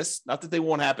can't exist, not that they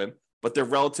won't happen, but they're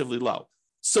relatively low.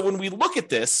 So when we look at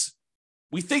this,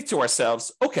 we think to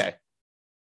ourselves, okay,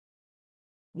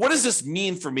 what does this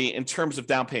mean for me in terms of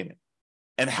down payment?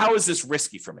 And how is this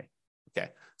risky for me?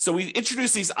 Okay, so we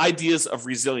introduce these ideas of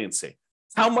resiliency.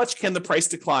 How much can the price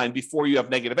decline before you have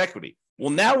negative equity?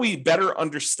 Well, now we better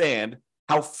understand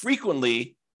how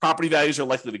frequently property values are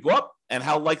likely to go up and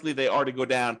how likely they are to go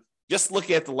down. Just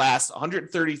look at the last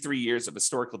 133 years of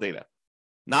historical data.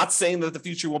 Not saying that the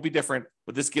future will be different,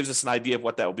 but this gives us an idea of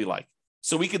what that will be like.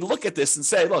 So we could look at this and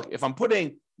say, look, if I'm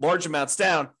putting large amounts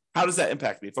down, how does that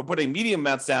impact me? If I'm putting medium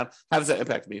amounts down, how does that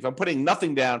impact me? If I'm putting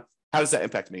nothing down, how does that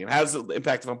impact me? And how does it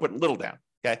impact if I'm putting little down?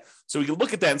 Okay, so we can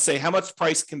look at that and say how much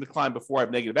price can decline before I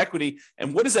have negative equity,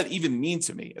 and what does that even mean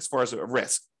to me as far as a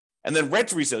risk? And then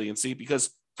rent resiliency,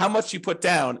 because how much you put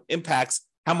down impacts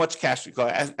how much cash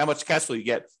flow you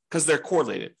get, because they're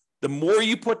correlated. The more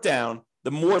you put down, the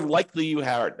more likely you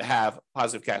are to have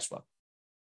positive cash flow.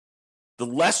 The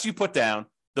less you put down,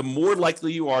 the more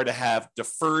likely you are to have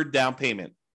deferred down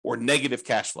payment or negative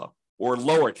cash flow or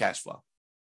lower cash flow.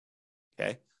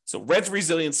 Okay, so rent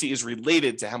resiliency is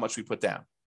related to how much we put down.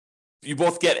 You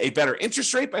both get a better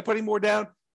interest rate by putting more down,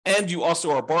 and you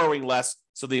also are borrowing less,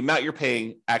 so the amount you're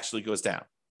paying actually goes down.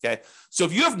 Okay, so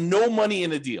if you have no money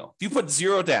in a deal, if you put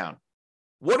zero down,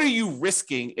 what are you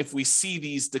risking if we see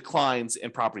these declines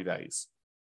in property values?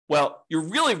 Well, you're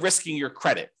really risking your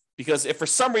credit, because if for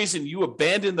some reason you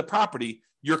abandon the property,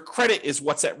 your credit is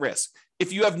what's at risk.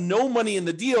 If you have no money in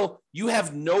the deal, you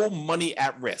have no money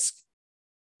at risk.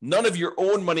 None of your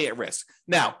own money at risk.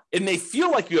 Now, it may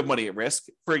feel like you have money at risk.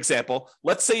 For example,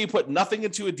 let's say you put nothing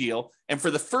into a deal, and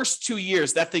for the first 2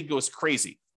 years, that thing goes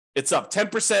crazy. It's up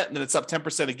 10%, and then it's up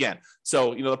 10% again.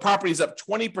 So, the property is up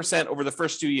 20% over the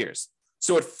first 2 years.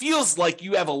 So it feels like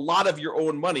you have a lot of your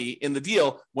own money in the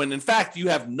deal, when in fact you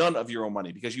have none of your own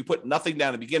money because you put nothing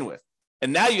down to begin with.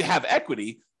 And now you have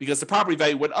equity because the property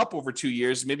value went up over 2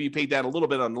 years. Maybe you paid down a little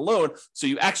bit on the loan, so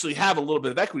you actually have a little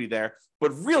bit of equity there.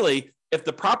 But really, if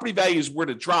the property values were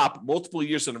to drop multiple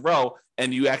years in a row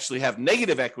and you actually have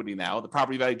negative equity now, the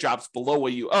property value drops below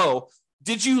what you owe,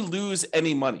 did you lose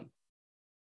any money?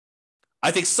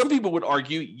 I think some people would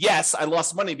argue, yes, I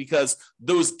lost money because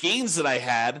those gains that I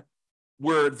had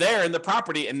were there in the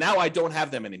property and now I don't have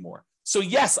them anymore. So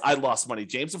yes, I lost money,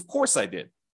 James. Of course I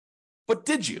did. But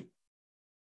did you?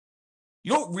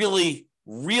 You don't really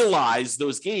realize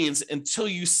those gains until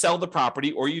you sell the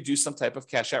property or you do some type of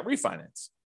cash out refinance.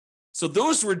 So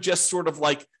those were just sort of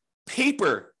like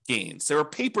paper gains. There were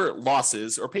paper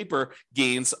losses or paper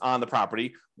gains on the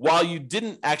property while you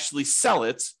didn't actually sell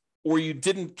it or you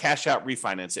didn't cash out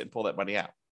refinance it and pull that money out.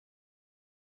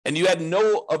 And you had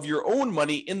no of your own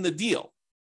money in the deal.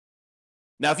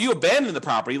 Now, if you abandon the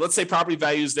property, let's say property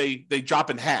values, they drop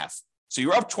in half. So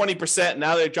you're up 20%,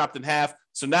 now they dropped in half.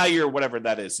 So now you're whatever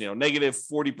that is, negative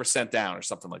 40% down or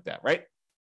something like that, right?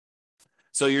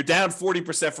 So you're down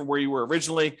 40% from where you were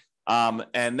originally.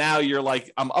 And now you're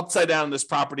like, I'm upside down in this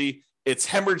property. It's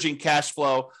hemorrhaging cash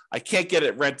flow. I can't get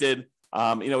it rented.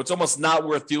 It's almost not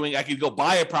worth doing. I could go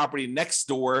buy a property next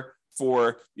door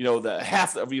for, the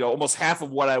half of, almost half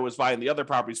of what I was buying the other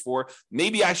properties for.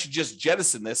 Maybe I should just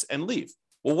jettison this and leave.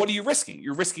 Well, what are you risking?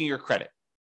 You're risking your credit.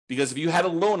 Because if you had a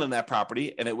loan on that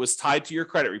property and it was tied to your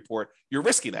credit report, you're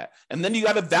risking that. And then you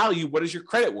got to value, what is your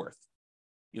credit worth?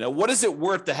 What is it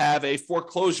worth to have a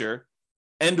foreclosure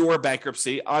and or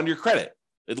bankruptcy on your credit?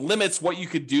 It limits what you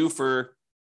could do for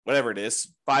whatever it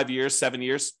is, 5 years, 7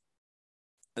 years,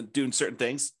 and doing certain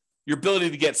things. Your ability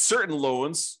to get certain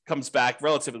loans comes back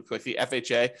relatively quickly.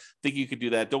 FHA, I think you could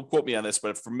do that. Don't quote me on this,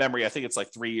 but from memory, I think it's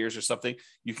like 3 years or something.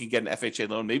 You can get an FHA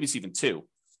loan. Maybe it's even 2.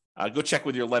 Go check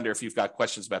with your lender if you've got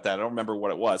questions about that. I don't remember what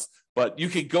it was, but you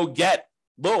could go get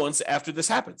loans after this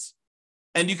happens.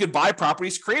 And you could buy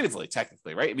properties creatively,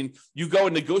 technically, right? I mean, you go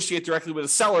and negotiate directly with a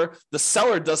seller. The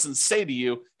seller doesn't say to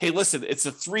you, hey, listen, it's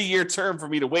a 3-year term for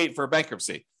me to wait for a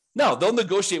bankruptcy. No, they'll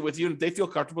negotiate with you and they feel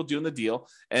comfortable doing the deal.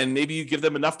 And maybe you give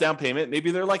them enough down payment. Maybe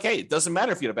they're like, hey, it doesn't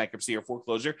matter if you had a bankruptcy or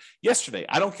foreclosure yesterday.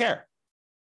 I don't care.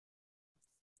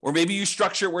 Or maybe you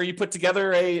structure where you put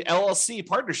together a LLC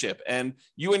partnership and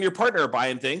you and your partner are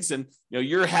buying things and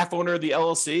you're half owner of the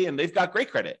LLC and they've got great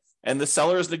credit. And the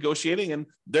seller is negotiating and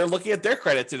they're looking at their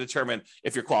credit to determine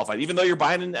if you're qualified, even though you're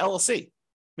buying an LLC. I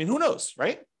mean, who knows,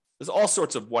 right? There's all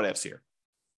sorts of what ifs here.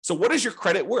 So what is your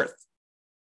credit worth?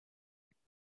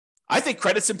 I think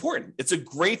credit's important. It's a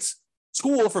great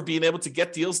tool for being able to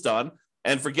get deals done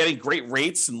and for getting great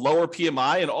rates and lower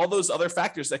PMI and all those other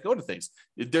factors that go to things.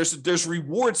 There's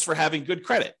rewards for having good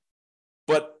credit,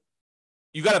 but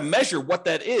you got to measure what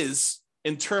that is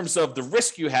in terms of the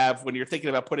risk you have when you're thinking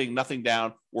about putting nothing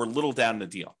down or little down in the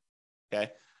deal.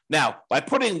 Okay. Now, by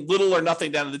putting little or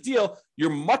nothing down in the deal, you're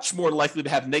much more likely to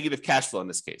have negative cash flow in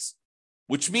this case,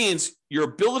 which means your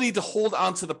ability to hold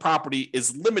onto the property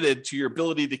is limited to your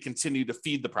ability to continue to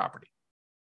feed the property.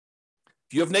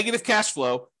 If you have negative cash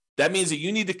flow, that means that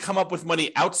you need to come up with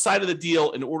money outside of the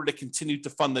deal in order to continue to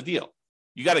fund the deal.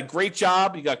 You got a great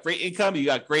job, you got great income, you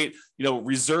got great,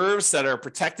 reserves that are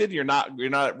protected. You're not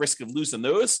at risk of losing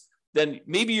those. Then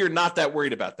maybe you're not that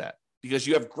worried about that because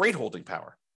you have great holding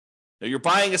power. Now you're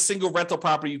buying a single rental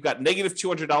property. You've got negative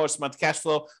 $200 a month cash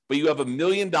flow, but you have $1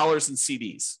 million in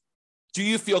CDs. Do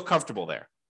you feel comfortable there?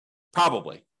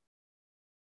 Probably.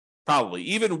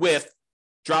 Even with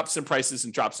drops in prices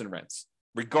and drops in rents,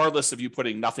 regardless of you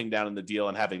putting nothing down in the deal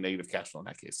and having negative cash flow in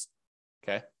that case.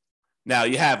 Okay. Now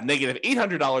you have negative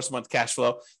 $800 a month cash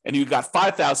flow and you've got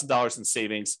 $5,000 in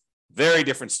savings. Very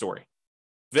different story.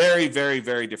 Very, very,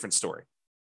 very different story.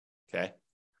 Okay.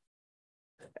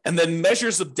 And then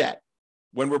measures of debt.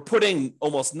 When we're putting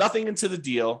almost nothing into the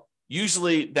deal,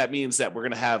 usually that means that we're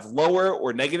going to have lower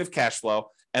or negative cash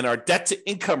flow, and our debt to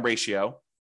income ratio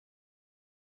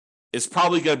is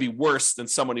probably going to be worse than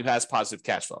someone who has positive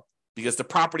cash flow because the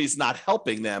property is not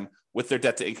helping them with their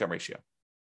debt to income ratio.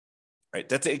 Right?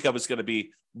 Debt to income is going to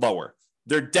be lower.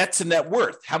 Their debt to net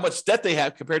worth, how much debt they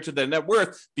have compared to their net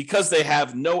worth, because they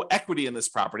have no equity in this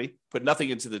property, put nothing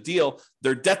into the deal,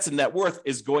 their debt to net worth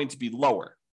is going to be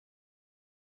lower.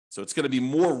 So it's going to be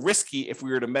more risky if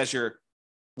we were to measure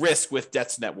risk with debt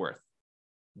to net worth.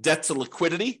 Debt to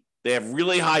liquidity, they have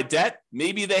really high debt.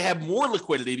 Maybe they have more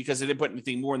liquidity because they didn't put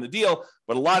anything more in the deal,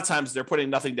 but a lot of times they're putting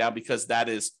nothing down because that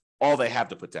is all they have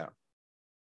to put down.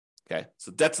 Okay,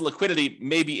 so debt to liquidity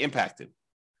may be impacted.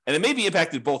 And it may be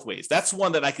impacted both ways. That's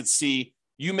one that I could see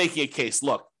you making a case.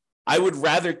 Look, I would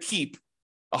rather keep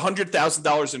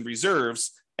 $100,000 in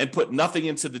reserves and put nothing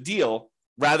into the deal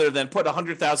rather than put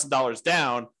 $100,000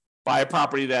 down, buy a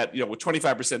property that, with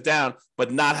 25% down,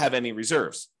 but not have any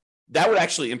reserves. That would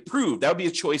actually improve. That would be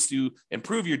a choice to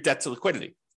improve your debt to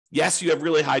liquidity. Yes, you have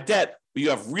really high debt, but you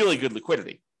have really good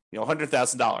liquidity,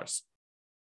 $100,000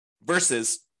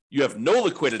 versus you have no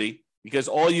liquidity because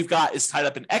all you've got is tied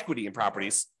up in equity in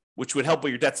properties, which would help with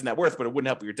your debt to net worth, but it wouldn't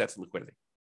help with your debt to liquidity.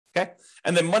 Okay.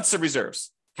 And then months of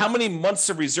reserves. How many months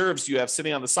of reserves do you have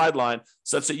sitting on the sideline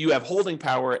such that you have holding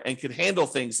power and can handle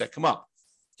things that come up?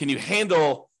 Can you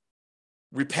handle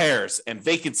repairs and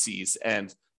vacancies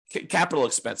and capital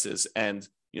expenses and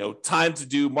time to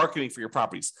do marketing for your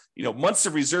properties? Months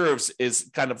of reserves is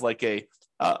kind of like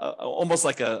almost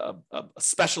like a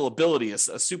special ability, a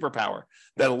superpower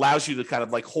that allows you to kind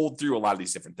of like hold through a lot of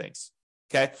these different things.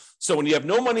 Okay, so when you have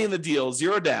no money in the deal,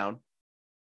 zero down,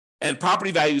 and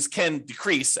property values can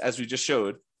decrease, as we just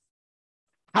showed,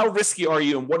 how risky are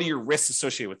you and what are your risks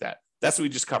associated with that? That's what we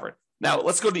just covered. Now,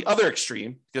 let's go to the other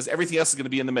extreme because everything else is going to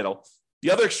be in the middle.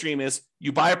 The other extreme is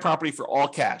you buy a property for all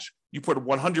cash. You put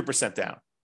 100% down.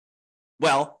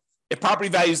 Well, if property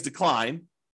values decline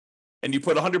and you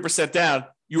put 100% down,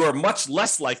 you are much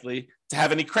less likely to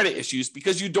have any credit issues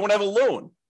because you don't have a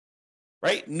loan,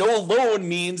 right? No loan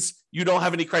means you don't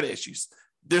have any credit issues.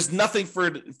 There's nothing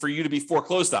for you to be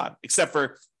foreclosed on except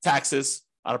for taxes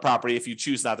on a property if you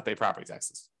choose not to pay property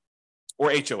taxes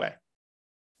or HOA,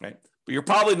 right? But you're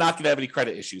probably not going to have any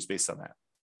credit issues based on that,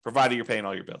 provided you're paying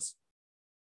all your bills.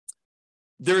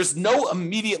 There is no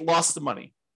immediate loss of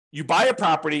money. You buy a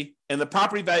property and the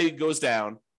property value goes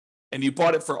down and you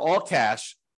bought it for all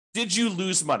cash. Did you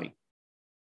lose money?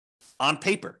 On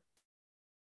paper.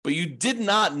 But you did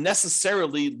not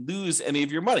necessarily lose any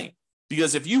of your money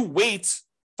because if you wait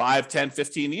 5, 10,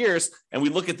 15 years and we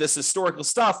look at this historical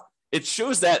stuff, it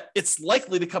shows that it's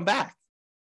likely to come back.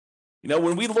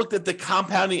 When we looked at the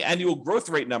compounding annual growth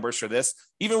rate numbers for this,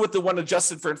 even with the one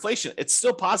adjusted for inflation, it's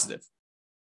still positive.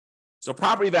 So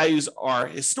property values are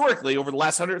historically, over the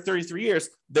last 133 years,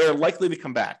 they're likely to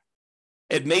come back.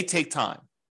 It may take time.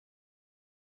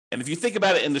 And if you think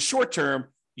about it in the short term,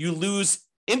 you lose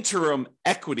interim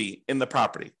equity in the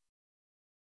property.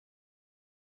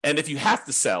 And if you have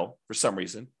to sell for some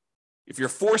reason, if you're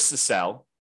forced to sell,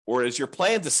 or is your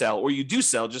plan to sell, or you do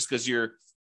sell just because you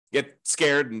get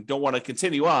scared and don't want to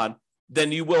continue on,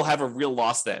 then you will have a real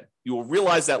loss then. You will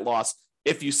realize that loss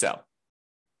if you sell.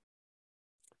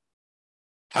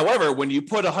 However, when you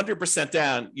put 100%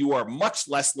 down, you are much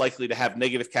less likely to have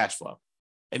negative cash flow.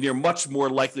 And you're much more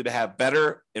likely to have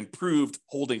better, improved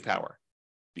holding power.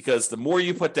 Because the more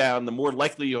you put down, the more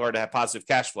likely you are to have positive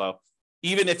cash flow,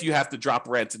 even if you have to drop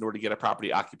rent in order to get a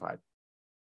property occupied.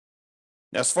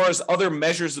 Now, as far as other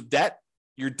measures of debt,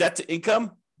 your debt to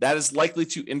income, that is likely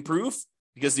to improve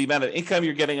because the amount of income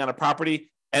you're getting on a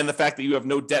property and the fact that you have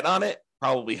no debt on it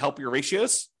probably help your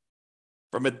ratios.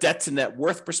 From a debt to net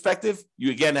worth perspective,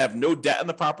 you again have no debt on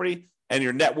the property and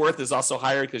your net worth is also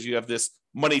higher because you have this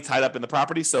money tied up in the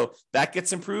property. So that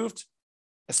gets improved.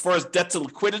 As far as debt to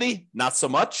liquidity, not so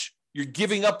much. You're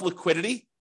giving up liquidity,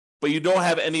 but you don't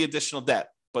have any additional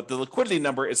debt. But the liquidity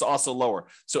number is also lower.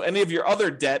 So any of your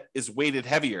other debt is weighted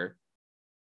heavier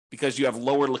because you have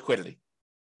lower liquidity.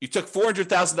 You took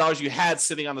 $400,000 you had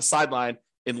sitting on the sideline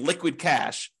in liquid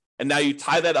cash, and now you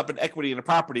tie that up in equity in a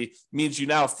property, means you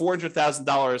now have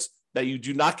 $400,000 that you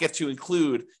do not get to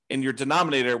include in your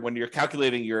denominator when you're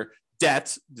calculating your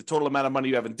debt, the total amount of money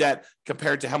you have in debt,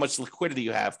 compared to how much liquidity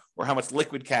you have or how much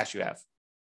liquid cash you have.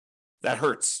 That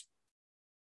hurts.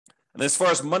 And as far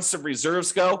as months of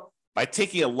reserves go, by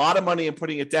taking a lot of money and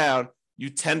putting it down, you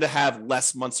tend to have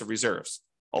less months of reserves.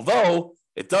 Although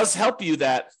it does help you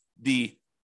that the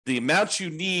amount you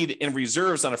need in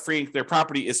reserves on a free and clear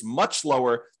property is much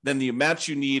lower than the amount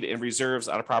you need in reserves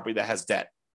on a property that has debt.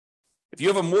 If you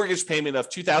have a mortgage payment of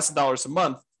 $2,000 a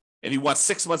month and you want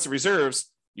 6 months of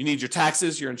reserves, you need your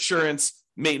taxes, your insurance,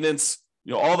 maintenance,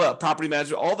 all the property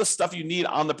management, all the stuff you need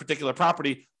on the particular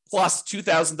property, plus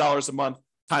 $2,000 a month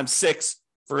times 6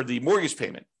 for the mortgage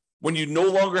payment. When you no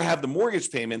longer have the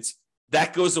mortgage payments,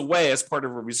 that goes away as part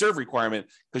of a reserve requirement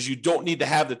because you don't need to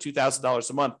have the $2,000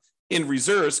 a month in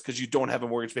reserves because you don't have a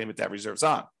mortgage payment to have reserves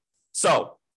on.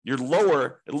 So it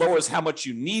lowers how much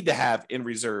you need to have in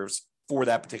reserves for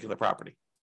that particular property.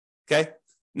 Okay.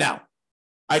 Now,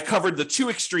 I covered the two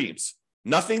extremes,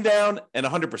 nothing down and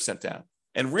 100% down,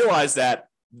 and realize that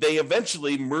they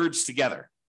eventually merge together,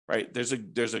 right? There's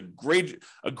a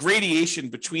gradation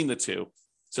between the two.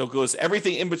 So it goes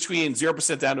everything in between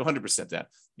 0% down to 100% down.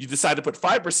 You decide to put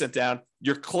 5% down,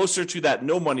 you're closer to that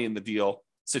no money in the deal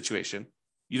situation.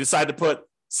 You decide to put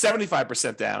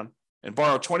 75% down and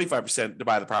borrow 25% to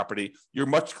buy the property, you're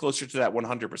much closer to that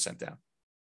 100% down.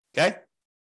 Okay?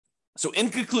 So in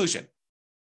conclusion,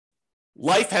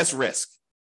 life has risk.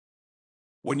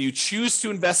 When you choose to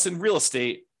invest in real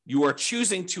estate, you are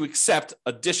choosing to accept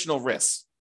additional risks.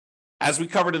 As we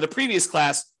covered in the previous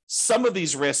class, some of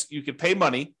these risks you could pay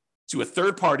money to a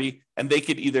third party and they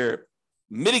could either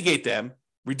mitigate them,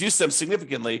 reduce them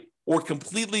significantly, or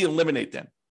completely eliminate them.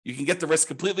 You can get the risk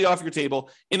completely off your table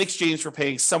in exchange for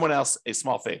paying someone else a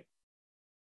small fee.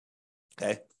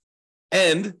 Okay.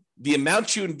 And the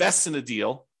amount you invest in a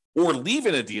deal or leave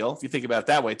in a deal, if you think about it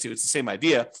that way too, it's the same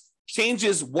idea,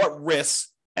 changes what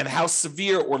risks and how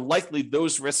severe or likely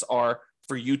those risks are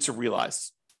for you to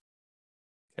realize.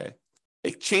 Okay.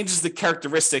 It changes the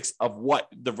characteristics of what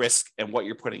the risk and what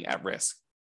you're putting at risk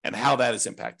and how that is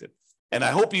impacted. And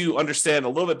I hope you understand a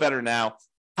little bit better now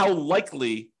how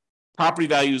likely property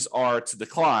values are to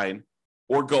decline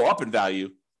or go up in value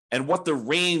and what the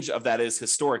range of that is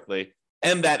historically,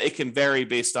 and that it can vary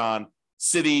based on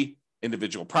city,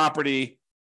 individual property,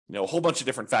 a whole bunch of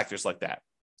different factors like that.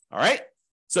 All right.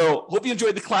 So hope you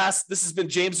enjoyed the class. This has been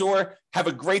James Orr. Have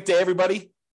a great day,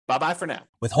 everybody. Bye-bye for now.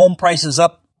 With home prices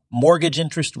up, mortgage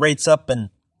interest rates up, and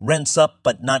rents up,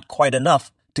 but not quite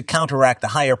enough to counteract the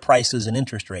higher prices and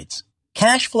interest rates,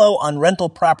 cash flow on rental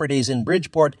properties in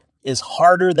Bridgeport is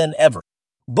harder than ever.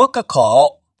 Book a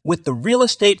call with the Real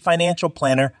Estate Financial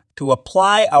Planner to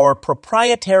apply our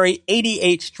proprietary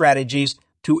 88 strategies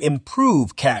to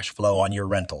improve cash flow on your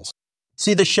rentals.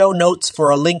 See the show notes for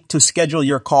a link to schedule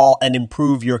your call and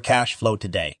improve your cash flow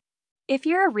today. If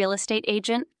you're a real estate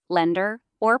agent, lender,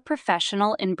 or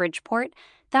professional in Bridgeport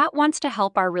that wants to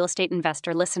help our real estate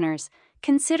investor listeners,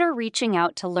 consider reaching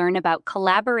out to learn about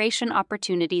collaboration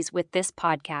opportunities with this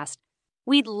podcast.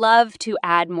 We'd love to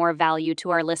add more value to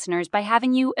our listeners by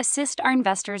having you assist our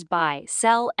investors buy,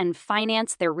 sell, and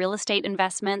finance their real estate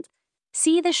investments.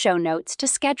 See the show notes to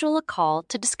schedule a call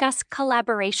to discuss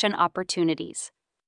collaboration opportunities.